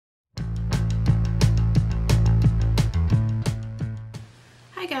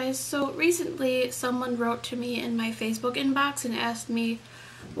guys, so recently someone wrote to me in my Facebook inbox and asked me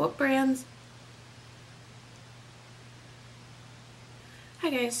what brands... Hi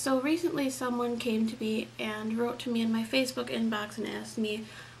guys, so recently someone came to me and wrote to me in my Facebook inbox and asked me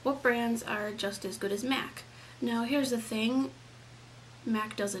what brands are just as good as MAC. Now here's the thing,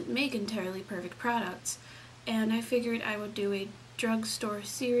 MAC doesn't make entirely perfect products, and I figured I would do a drugstore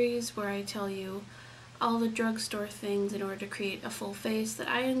series where I tell you all the drugstore things in order to create a full face that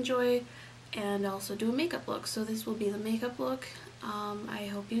I enjoy, and also do a makeup look. So this will be the makeup look. I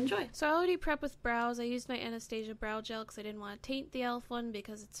hope you enjoy. So I already prepped with brows. I used my Anastasia brow gel because I didn't want to taint the e.l.f. one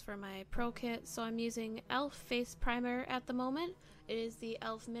because it's for my pro kit. So I'm using e.l.f. face primer at the moment. It is the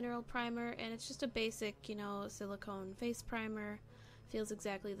e.l.f. mineral primer, and it's just a basic, you know, silicone face primer. Feels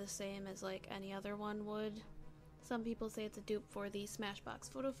exactly the same as like any other one would. Some people say it's a dupe for the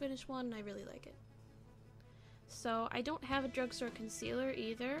Smashbox Photo Finish one, and I really like it. So I don't have a drugstore concealer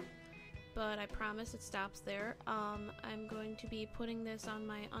either, but I promise it stops there. I'm going to be putting this on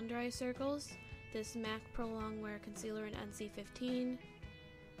my under eye circles, this MAC Pro Longwear concealer in NC15.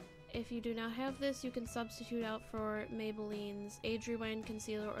 If you do not have this, you can substitute out for Maybelline's Age Rewind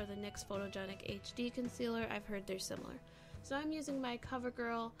concealer or the NYX Photogenic HD concealer. I've heard they're similar. So I'm using my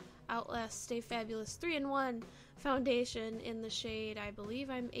CoverGirl Outlast Stay Fabulous 3-in-1 foundation in the shade, I believe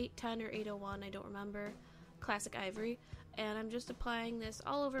I'm 810 or 801, I don't remember. Classic Ivory, and I'm just applying this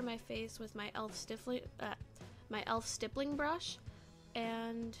all over my face with my e.l.f. stippling brush,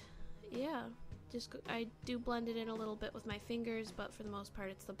 and yeah, I do blend it in a little bit with my fingers, but for the most part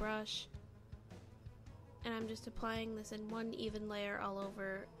it's the brush, and I'm just applying this in one even layer all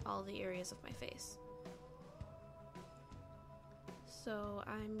over all the areas of my face. So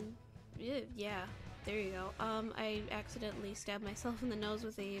yeah, there you go. I accidentally stabbed myself in the nose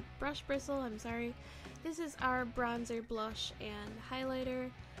with a brush bristle, I'm sorry. This is our bronzer, blush, and highlighter.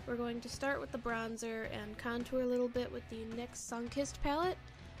 We're going to start with the bronzer and contour a little bit with the NYX Sunkissed Palette.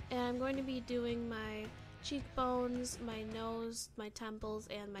 And I'm going to be doing my cheekbones, my nose, my temples,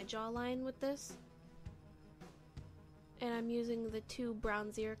 and my jawline with this. And I'm using the two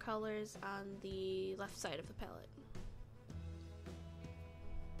bronzier colors on the left side of the palette.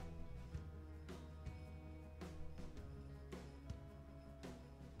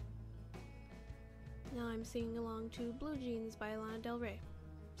 Now I'm singing along to Blue Jeans by Lana Del Rey,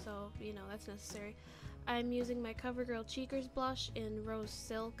 so you know that's necessary. I'm using my CoverGirl Cheekers blush in Rose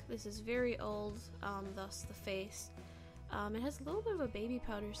Silk. This is very old, thus the face. It has a little bit of a baby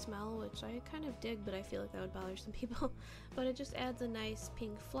powder smell, which I kind of dig, but I feel like that would bother some people. But it just adds a nice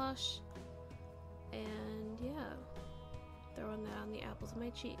pink flush, and yeah, throwing that on the apples of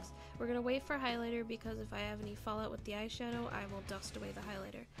my cheeks. We're gonna wait for highlighter because if I have any fallout with the eyeshadow, I will dust away the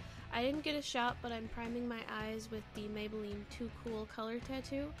highlighter. I didn't get a shot, but I'm priming my eyes with the Maybelline Too Cool color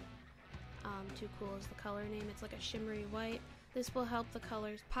tattoo. Too Cool is the color name. It's like a shimmery white. This will help the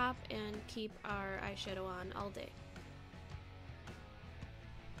colors pop and keep our eyeshadow on all day.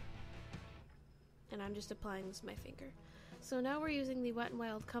 And I'm just applying this with my finger. So now we're using the Wet n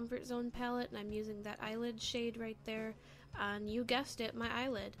Wild Comfort Zone palette, and I'm using that eyelid shade right there on, you guessed it, my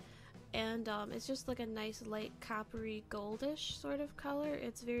eyelid. And it's just like a nice light coppery goldish sort of color.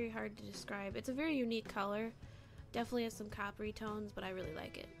 It's very hard to describe. It's a very unique color. Definitely has some coppery tones, but I really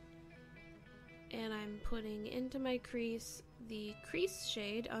like it. And I'm putting into my crease the crease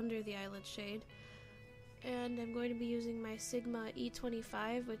shade under the eyelid shade. And I'm going to be using my Sigma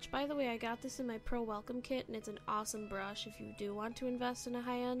E25, which, by the way, I got this in my Pro Welcome Kit, and it's an awesome brush if you do want to invest in a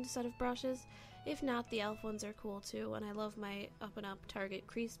high-end set of brushes. If not, the e.l.f. ones are cool too, and I love my Up and Up Target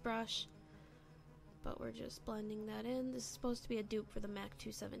crease brush. But we're just blending that in. This is supposed to be a dupe for the MAC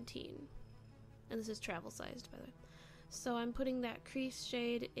 217. And this is travel sized, by the way. So I'm putting that crease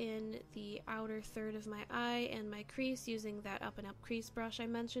shade in the outer third of my eye and my crease using that Up and Up crease brush I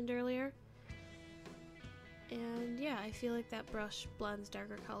mentioned earlier. And yeah, I feel like that brush blends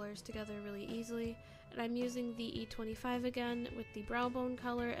darker colors together really easily. And I'm using the E25 again with the brow bone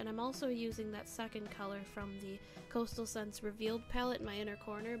color, and I'm also using that second color from the Coastal Scents Revealed palette in my inner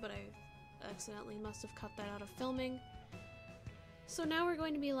corner, but I accidentally must have cut that out of filming. So now we're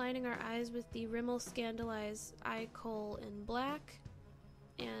going to be lining our eyes with the Rimmel Scandalize Eye Kohl in black,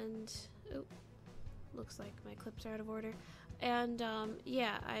 and looks like my clips are out of order. And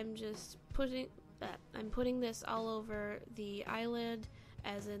yeah, I'm just putting this all over the eyelid,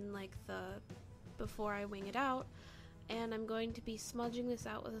 as in like before I wing it out, and I'm going to be smudging this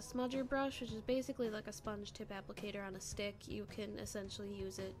out with a smudger brush, which is basically like a sponge tip applicator on a stick. You can essentially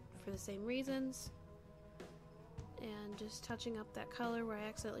use it for the same reasons. And just touching up that color where I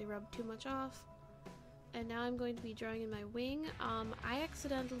accidentally rubbed too much off. And now I'm going to be drawing in my wing. I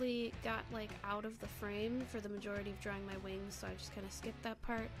accidentally got like out of the frame for the majority of drawing my wings, so I just kind of skipped that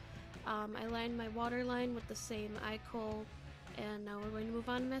part. I lined my waterline with the same Kohl, and now we're going to move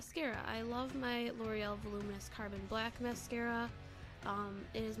on to mascara. I love my L'Oreal Voluminous Carbon Black mascara.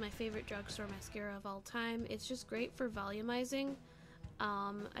 It is my favorite drugstore mascara of all time. It's just great for volumizing.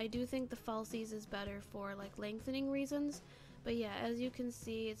 I do think the falsies is better for like lengthening reasons, but yeah, as you can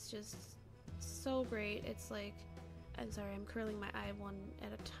see, it's just so great. It's like, I'm sorry, I'm curling my eye one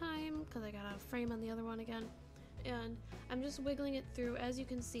at a time because I got out of frame on the other one again. And I'm just wiggling it through. As you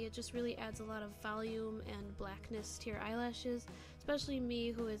can see, it just really adds a lot of volume and blackness to your eyelashes, especially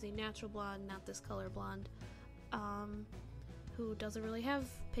me, who is a natural blonde, not this color blonde, who doesn't really have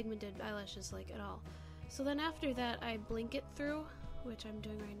pigmented eyelashes like at all. So then after that, I blink it through, which I'm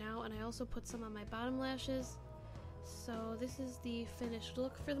doing right now, and I also put some on my bottom lashes. So this is the finished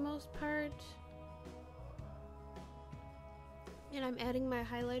look for the most part. And I'm adding my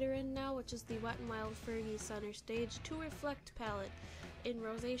highlighter in now, which is the Wet n Wild Fergie Center Stage to Reflect palette in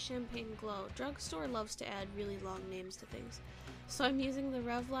Rosé Champagne Glow. Drugstore loves to add really long names to things. So I'm using the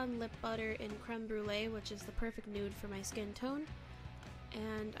Revlon Lip Butter in Creme Brulee, which is the perfect nude for my skin tone.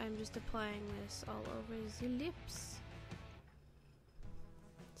 And I'm just applying this all over the lips.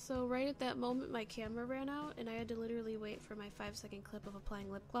 So right at that moment my camera ran out and I had to literally wait for my 5-second clip of applying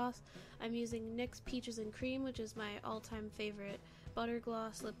lip gloss. I'm using NYX Peaches and Cream, which is my all-time favorite butter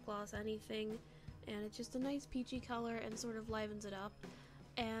gloss, lip gloss, anything, and it's just a nice peachy color and sort of livens it up.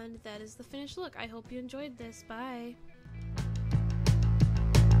 And that is the finished look. I hope you enjoyed this. Bye!